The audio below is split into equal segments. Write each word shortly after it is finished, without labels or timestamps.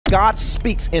God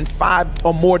speaks in 5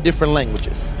 or more different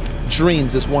languages.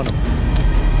 Dreams is one of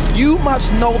them. You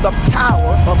must know the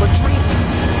power of a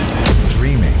dream.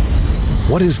 Dreaming.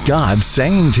 What is God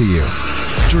saying to you?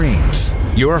 Dreams.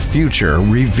 Your future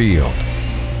revealed.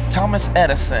 Thomas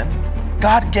Edison,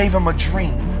 God gave him a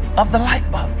dream of the light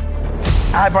bulb.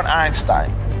 Albert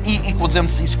Einstein,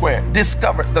 E=mc²,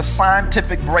 discovered the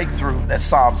scientific breakthrough that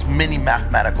solves many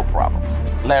mathematical problems.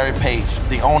 Larry Page,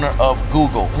 the owner of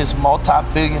Google, his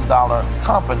multi-billion-dollar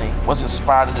company was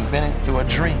inspired and invented through a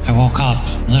dream. I woke up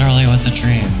literally with a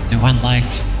dream. It went like,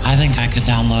 I think I could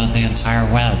download the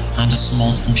entire web onto some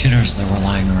old computers that were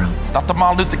lying around. Dr.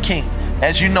 Martin Luther King,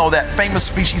 as you know, that famous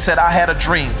speech, he said, I had a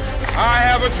dream. I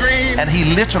have a dream. And he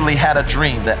literally had a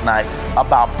dream that night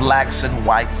about blacks and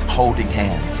whites holding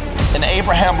hands. In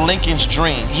Abraham Lincoln's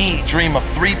dream, he dreamed of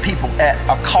 3 people at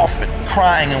a coffin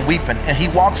crying and weeping. And he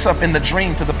walks up in the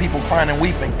dream to the people crying and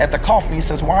weeping at the coffin. He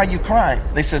says, why are you crying?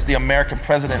 They says, the American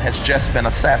president has just been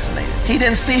assassinated. He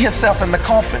didn't see himself in the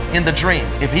coffin in the dream.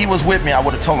 If he was with me, I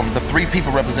would have told him, the 3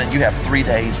 people represent, you have 3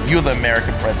 days. You're the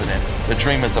American president. The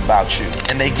dream is about you.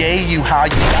 And they gave you how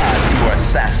you died. You were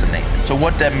assassinated. So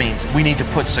what that means, we need to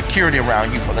put security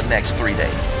around you for the next 3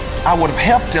 days. I would have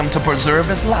helped him to preserve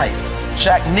his life.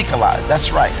 Jack Nicklaus,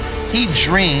 that's right. He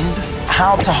dreamed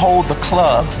how to hold the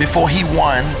club before he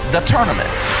won the tournament.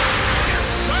 Yes,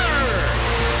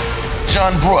 sir.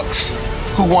 John Brooks,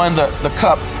 who won the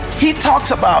cup, he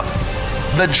talks about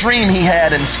the dream he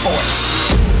had in sports.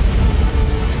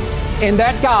 And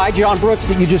that guy, John Brooks,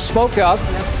 that you just spoke of,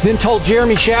 then told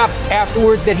Jeremy Schaap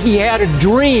afterward that he had a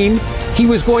dream he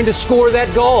was going to score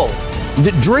that goal.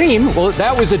 The dream, well,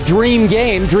 that was a dream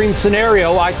game, dream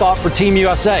scenario, I thought, for Team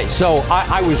USA. So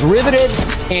I was riveted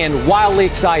and wildly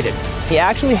excited. He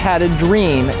actually had a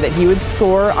dream that he would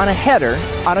score on a header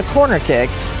on a corner kick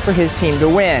for his team to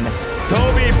win.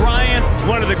 Kobe Bryant,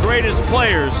 one of the greatest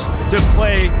players to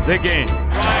play the game.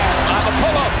 Bryant on the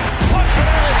pull-up, puts it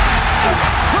in.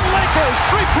 The Lakers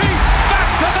repeat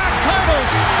back-to-back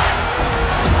titles.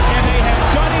 And they have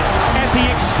done it at the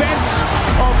expense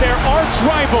of their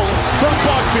arch-rival from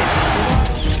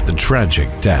Boston. The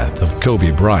tragic death of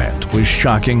Kobe Bryant was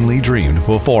shockingly dreamed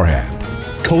beforehand.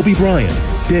 Kobe Bryant,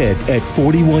 dead at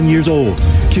 41 years old,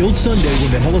 killed Sunday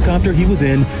when the helicopter he was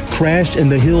in crashed in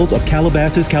the hills of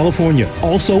Calabasas, California.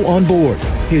 Also on board,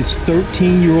 his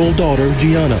 13-year-old daughter,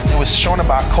 Gianna. It was shown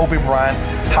about Kobe Bryant,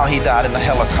 how he died in the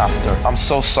helicopter. I'm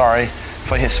so sorry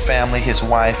for his family, his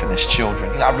wife, and his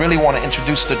children. I really want to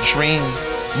introduce the dream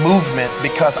movement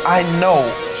because I know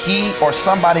he or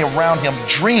somebody around him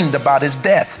dreamed about his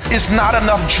death. It's not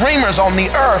enough dreamers on the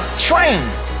earth trained.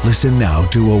 Listen now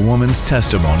to a woman's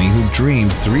testimony who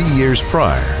dreamed 3 years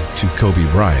prior to Kobe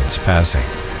Bryant's passing.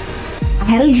 I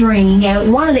had a dream,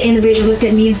 and one of the individuals looked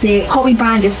at me and said, Kobe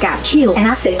Bryant just got killed. And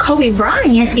I said, Kobe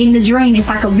Bryant? In the dream, it's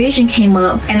like a vision came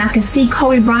up, and I could see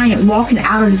Kobe Bryant walking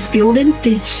out of this building.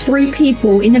 The 3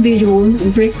 people, individuals,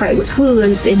 dressed like with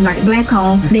hoods and like black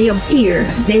on, they appeared.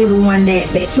 They were the one that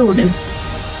killed him.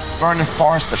 Vernon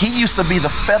Forrester, he used to be the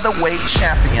featherweight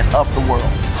champion of the world.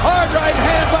 Hard right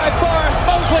hand by Forrest,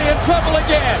 Mosley in trouble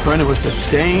again. Vernon was the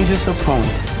dangerous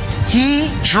opponent.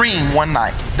 He dreamed one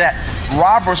night that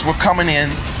robbers were coming in.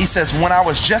 He says, when I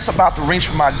was just about to reach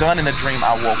for my gun in a dream,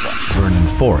 I woke up. Vernon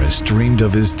Forrest dreamed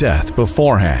of his death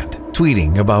beforehand,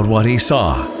 tweeting about what he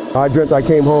saw. I dreamt I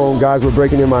came home, guys were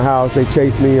breaking in my house, they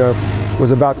chased me, was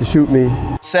about to shoot me.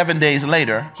 7 days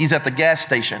later, he's at the gas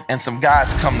station and some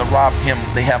guys come to rob him.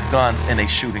 They have guns and they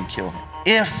shoot and kill him.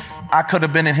 If I could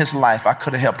have been in his life, I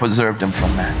could have helped preserve him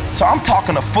from that. So I'm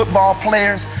talking to football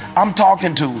players, I'm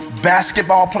talking to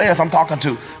basketball players, I'm talking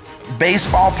to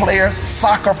baseball players,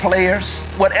 soccer players,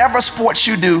 whatever sports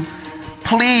you do,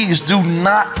 please do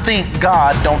not think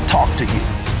God don't talk to you.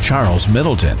 Charles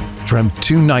Middleton dreamt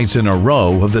 2 nights in a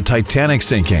row of the Titanic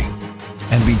sinking.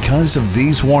 And because of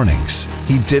these warnings,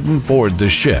 he didn't board the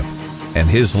ship, and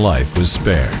his life was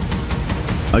spared.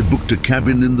 I booked a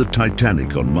cabin in the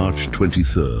Titanic on March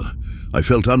 23rd. I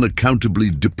felt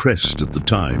unaccountably depressed at the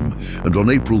time, and on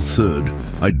April 3rd,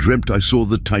 I dreamt I saw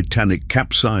the Titanic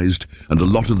capsized and a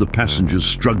lot of the passengers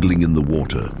struggling in the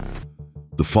water.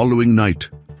 The following night,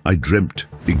 I dreamt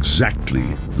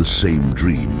exactly the same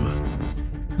dream.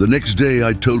 The next day,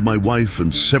 I told my wife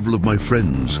and several of my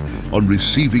friends, on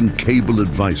receiving cable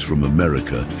advice from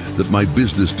America, that my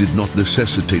business did not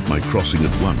necessitate my crossing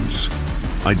at once.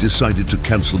 I decided to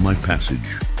cancel my passage.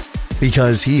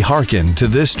 Because he hearkened to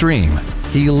this dream,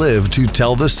 he lived to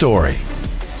tell the story.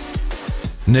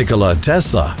 Nikola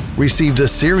Tesla received a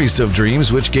series of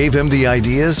dreams which gave him the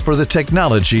ideas for the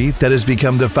technology that has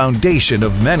become the foundation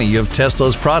of many of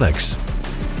Tesla's products.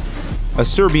 a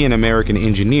Serbian-American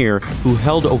engineer who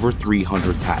held over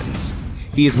 300 patents.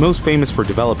 He is most famous for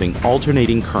developing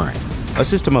alternating current, a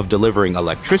system of delivering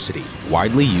electricity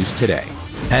widely used today.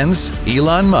 Hence,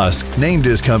 Elon Musk named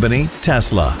his company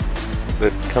Tesla.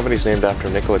 The company's named after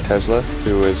Nikola Tesla,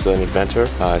 who was an inventor.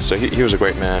 So he was a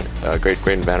great man, a great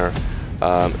inventor,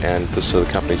 and so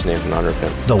the company's named in honor of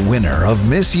him. The winner of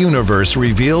Miss Universe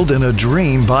revealed in a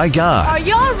dream by God. Are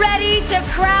y'all ready to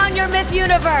crown your Miss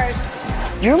Universe?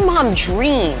 Your mom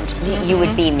dreamed that you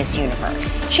would be Miss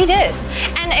Universe. She did.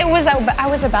 And I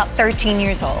was about 13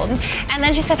 years old. And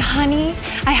then she said, honey,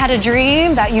 I had a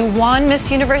dream that you won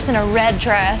Miss Universe in a red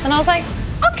dress. And I was like,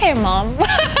 okay, Mom.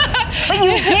 But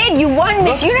you did. You won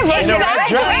Miss Universe.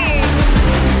 Exactly.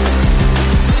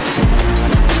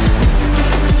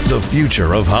 The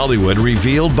future of Hollywood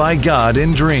revealed by God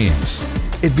in dreams.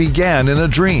 It began in a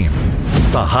dream.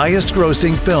 The highest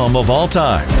grossing film of all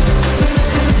time.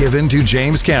 Given to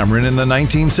James Cameron in the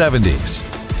 1970s.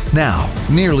 Now,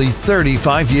 nearly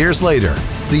 35 years later,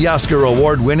 the Oscar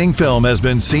award-winning film has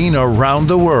been seen around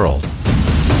the world.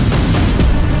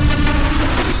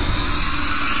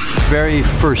 Very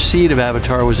first seed of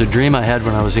Avatar was a dream I had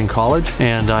when I was in college,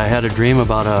 and I had a dream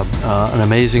about an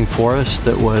amazing forest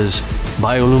that was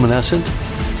bioluminescent.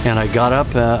 And I got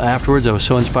up afterwards. I was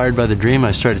so inspired by the dream,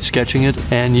 I started sketching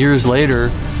it. And years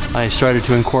later, I started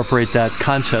to incorporate that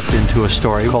concept into a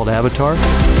story called Avatar.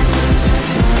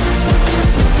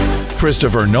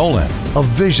 Christopher Nolan, a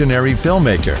visionary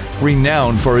filmmaker,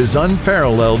 renowned for his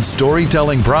unparalleled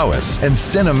storytelling prowess and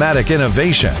cinematic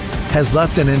innovation, has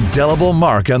left an indelible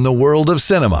mark on the world of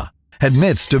cinema,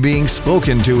 admits to being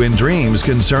spoken to in dreams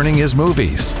concerning his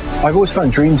movies. I've always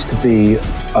found dreams to be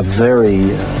a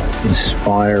very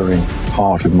inspiring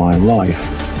part of my life.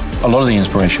 A lot of the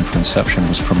inspiration for Inception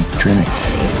was from dreaming.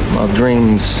 Well,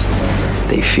 dreams,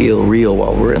 they feel real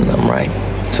while we're in them, right?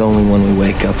 It's only when we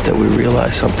wake up that we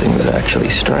realize something was actually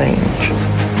strange.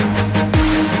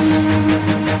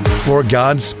 For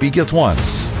God speaketh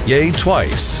once, yea,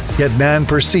 twice, yet man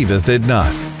perceiveth it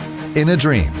not. In a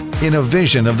dream, in a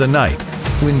vision of the night,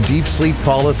 when deep sleep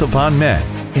falleth upon men,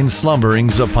 in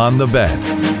slumberings upon the bed.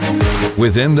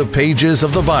 Within the pages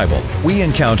of the Bible, we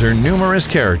encounter numerous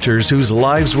characters whose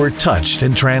lives were touched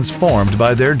and transformed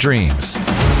by their dreams.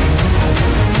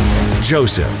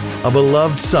 Joseph, a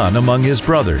beloved son among his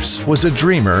brothers, was a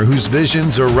dreamer whose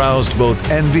visions aroused both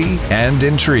envy and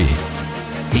intrigue.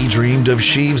 He dreamed of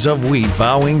sheaves of wheat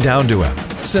bowing down to him,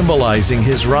 symbolizing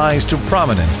his rise to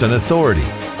prominence and authority.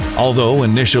 Although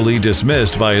initially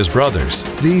dismissed by his brothers,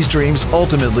 these dreams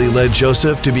ultimately led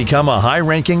Joseph to become a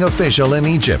high-ranking official in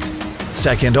Egypt,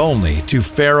 second only to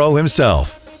Pharaoh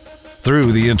himself.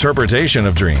 Through the interpretation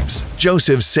of dreams,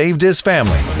 Joseph saved his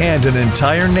family and an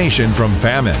entire nation from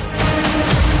famine.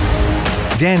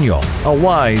 Daniel, a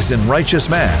wise and righteous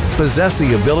man, possessed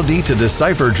the ability to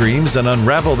decipher dreams and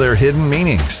unravel their hidden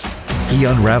meanings. He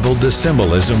unraveled the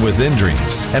symbolism within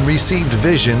dreams and received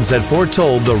visions that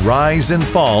foretold the rise and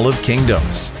fall of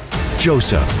kingdoms.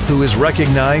 Joseph, who is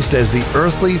recognized as the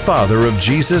earthly father of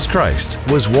Jesus Christ,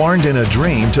 was warned in a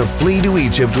dream to flee to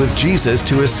Egypt with Jesus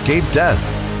to escape death.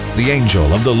 The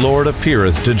angel of the Lord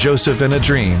appeareth to Joseph in a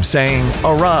dream, saying,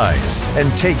 "Arise,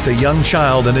 and take the young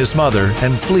child and his mother,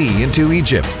 and flee into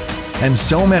Egypt." And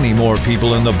so many more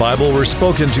people in the Bible were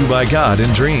spoken to by God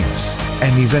in dreams.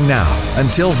 And even now,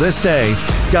 until this day,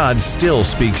 God still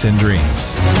speaks in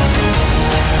dreams.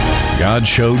 God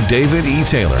showed David E.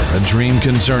 Taylor a dream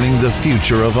concerning the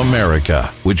future of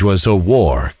America, which was a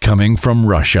war coming from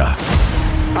Russia.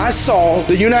 I saw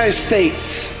the United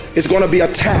States is going to be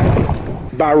attacked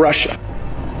by Russia.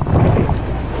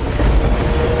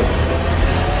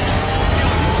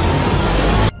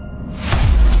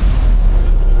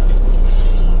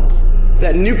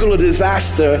 That nuclear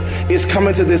disaster is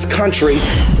coming to this country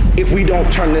if we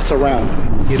don't turn this around.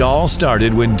 It all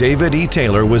started when David E.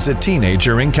 Taylor was a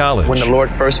teenager in college. When the Lord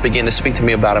first began to speak to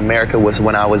me about America was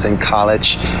when I was in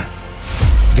college.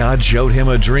 God showed him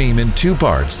a dream in two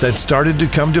parts that started to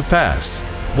come to pass.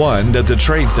 One, that the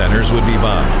trade centers would be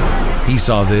bombed. He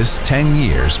saw this 10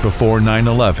 years before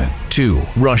 9/11. 2,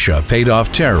 Russia paid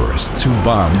off terrorists who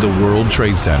bombed the World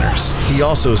Trade Centers. He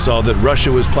also saw that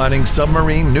Russia was planning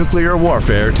submarine nuclear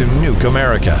warfare to nuke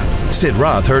America. Sid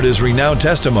Roth heard his renowned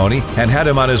testimony and had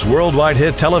him on his worldwide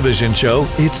hit television show,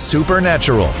 It's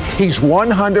Supernatural. He's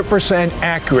 100%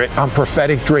 accurate on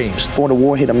prophetic dreams. Before the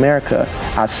war hit America,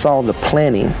 I saw the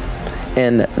planning,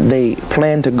 and they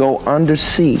planned to go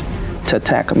undersea to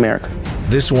attack America.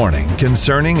 This warning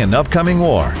concerning an upcoming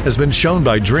war has been shown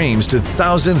by dreams to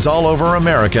thousands all over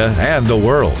America and the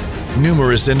world.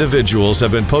 Numerous individuals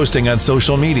have been posting on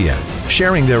social media,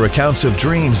 sharing their accounts of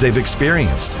dreams they've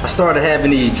experienced. I started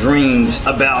having these dreams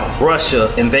about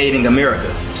Russia invading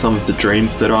America. Some of the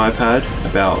dreams that I've had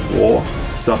about war,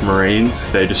 submarines,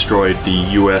 they destroyed the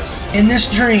U.S. In this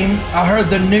dream, I heard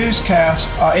the newscast.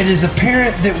 It is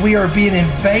apparent that we are being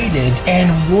invaded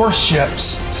and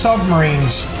warships,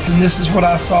 submarines. And this is what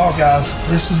I saw, guys.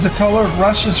 This is the color of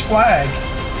Russia's flag.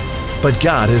 But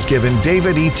God has given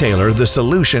David E. Taylor the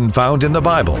solution found in the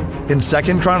Bible, in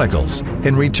 2 Chronicles,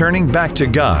 in returning back to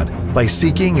God by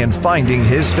seeking and finding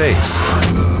His face.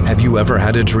 Have you ever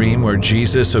had a dream where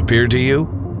Jesus appeared to you?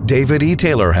 David E.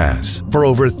 Taylor has, for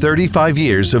over 35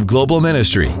 years of global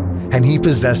ministry, and he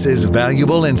possesses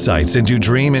valuable insights into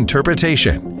dream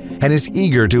interpretation and is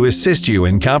eager to assist you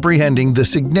in comprehending the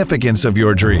significance of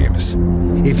your dreams.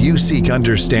 If you seek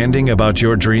understanding about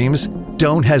your dreams,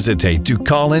 don't hesitate to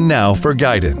call in now for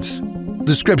guidance.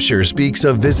 The Scripture speaks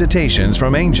of visitations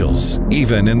from angels,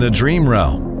 even in the dream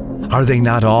realm. Are they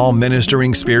not all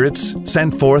ministering spirits,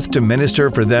 sent forth to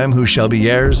minister for them who shall be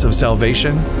heirs of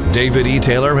salvation? David E.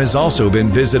 Taylor has also been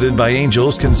visited by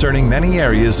angels concerning many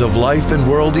areas of life and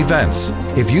world events.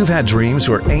 If you've had dreams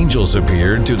where angels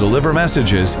appeared to deliver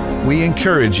messages, we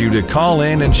encourage you to call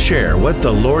in and share what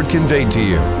the Lord conveyed to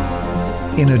you.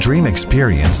 In a dream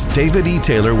experience, David E.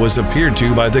 Taylor was appeared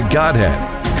to by the Godhead,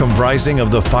 comprising of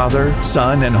the Father,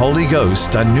 Son, and Holy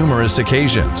Ghost on numerous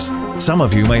occasions. Some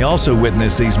of you may also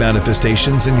witness these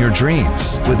manifestations in your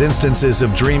dreams, with instances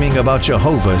of dreaming about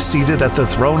Jehovah seated at the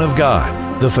throne of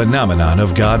God. The phenomenon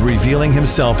of God revealing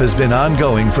Himself has been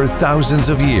ongoing for thousands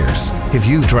of years. If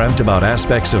you've dreamt about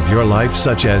aspects of your life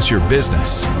such as your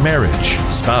business, marriage,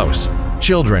 spouse,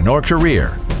 children, or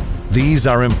career, these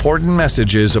are important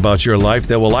messages about your life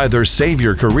that will either save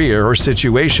your career or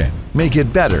situation, make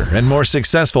it better and more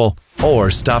successful, or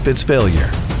stop its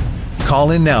failure.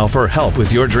 Call in now for help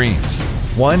with your dreams.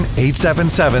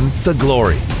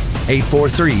 1-877-THE-GLORY,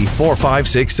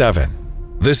 843-4567.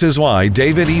 This is why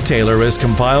David E. Taylor has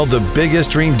compiled the biggest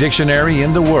dream dictionary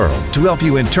in the world to help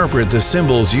you interpret the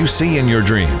symbols you see in your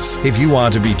dreams. If you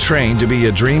want to be trained to be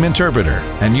a dream interpreter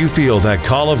and you feel that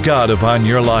call of God upon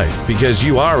your life because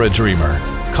you are a dreamer,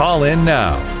 call in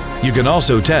now. You can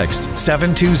also text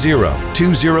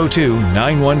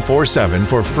 720-202-9147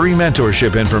 for free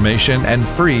mentorship information and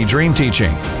free dream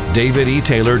teaching. David E.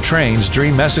 Taylor trains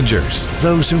dream messengers,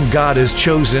 those whom God has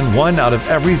chosen 1 out of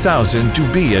every 1,000 to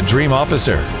be a dream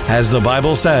officer. As the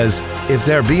Bible says, if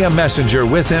there be a messenger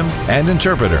with him and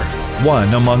interpreter,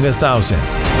 1 among 1,000.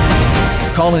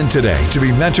 Call in today to be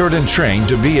mentored and trained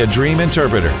to be a dream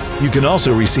interpreter. You can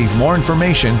also receive more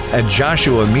information at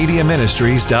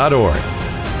joshuamediaministries.org.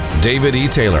 David E.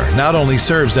 Taylor not only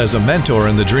serves as a mentor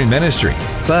in the dream ministry,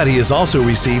 but he has also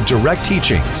received direct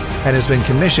teachings and has been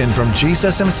commissioned from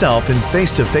Jesus Himself in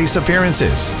face-to-face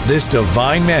appearances. This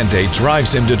divine mandate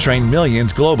drives him to train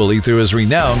millions globally through his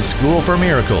renowned School for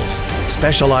Miracles,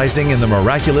 specializing in the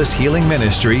miraculous healing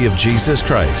ministry of Jesus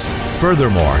Christ.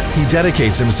 Furthermore, he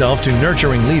dedicates himself to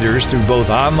nurturing leaders through both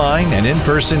online and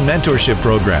in-person mentorship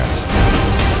programs,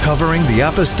 covering the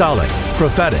apostolic,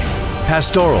 prophetic,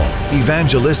 pastoral,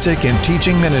 evangelistic, and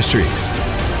teaching ministries.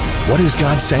 What is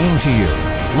God saying to you?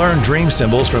 Learn dream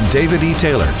symbols from David E.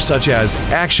 Taylor, such as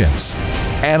actions,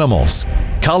 animals,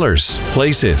 colors,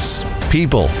 places,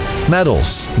 people,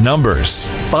 metals, numbers,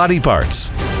 body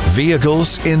parts,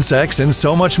 vehicles, insects, and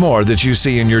so much more that you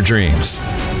see in your dreams.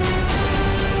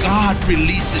 God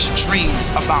releases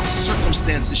dreams about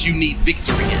circumstances you need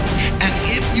victory in. And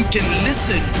if you can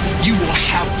listen, you will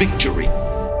have victory.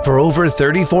 For over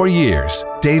 34 years,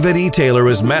 David E. Taylor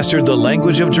has mastered the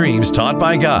language of dreams taught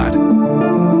by God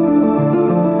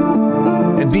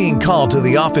and being called to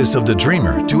the office of the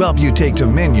dreamer to help you take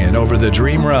dominion over the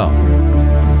dream realm.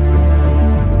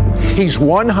 He's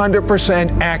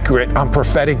 100% accurate on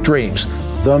prophetic dreams.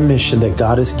 The mission that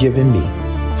God has given me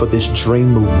for this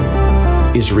dream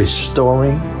movement is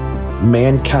restoring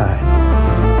mankind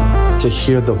to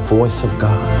hear the voice of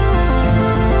God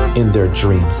in their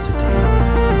dreams today.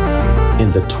 In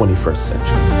the 21st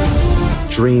century.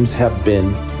 Dreams have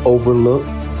been overlooked,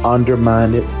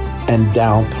 undermined, and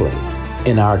downplayed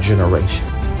in our generation.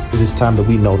 It is time that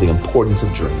we know the importance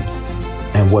of dreams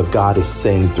and what God is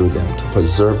saying through them to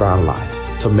preserve our life,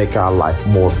 to make our life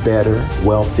more better,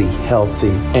 wealthy,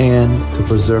 healthy, and to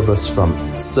preserve us from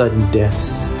sudden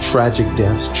deaths, tragic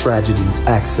deaths, tragedies,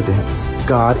 accidents.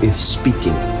 God is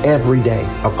speaking every day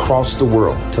across the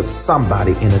world to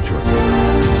somebody in a dream.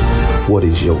 What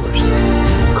is yours?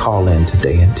 Call in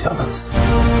today and tell us.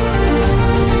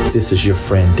 This is your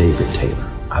friend David Taylor.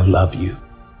 I love you.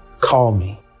 Call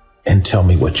me and tell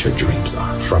me what your dreams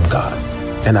are from God.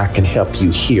 and I can help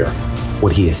you hear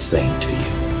what He is saying to you.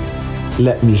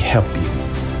 Let me help you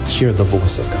hear the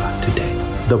voice of God today.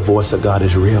 The voice of God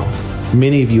is real.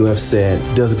 Many of you have said,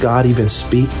 does God even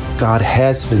speak? God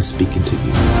has been speaking to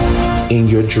you in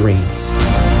your dreams,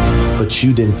 but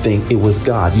you didn't think it was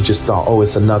God. You just thought, oh,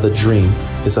 it's another dream.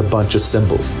 It's a bunch of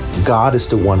symbols. God is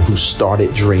the one who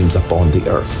started dreams upon the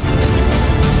earth.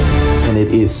 And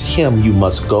it is Him you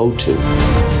must go to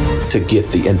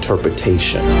get the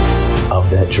interpretation of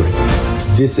that dream.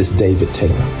 This is David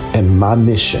Taylor, and my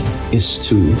mission is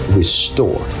to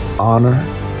restore, honor,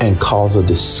 and cause a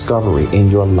discovery in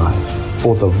your life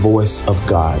for the voice of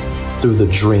God through the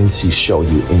dreams He showed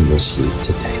you in your sleep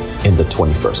today in the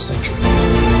 21st century.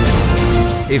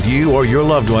 If you or your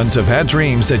loved ones have had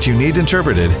dreams that you need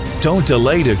interpreted, don't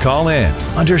delay to call in.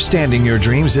 Understanding your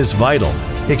dreams is vital.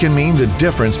 It can mean the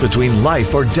difference between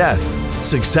life or death,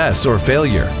 success or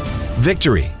failure,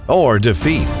 victory or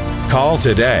defeat. Call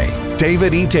today.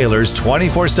 David E. Taylor's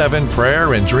 24/7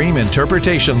 prayer and dream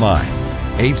interpretation line.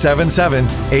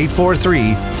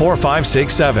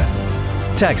 877-843-4567.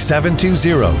 Text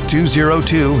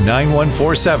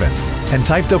 720-202-9147 and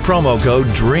type the promo code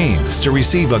DREAMS to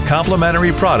receive a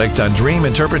complimentary product on dream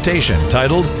interpretation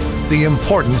titled The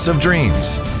Importance of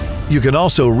Dreams. You can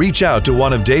also reach out to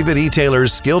one of David E.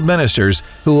 Taylor's skilled ministers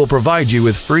who will provide you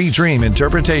with free dream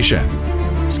interpretation.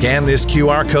 Scan this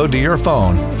QR code to your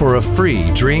phone for a free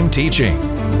dream teaching.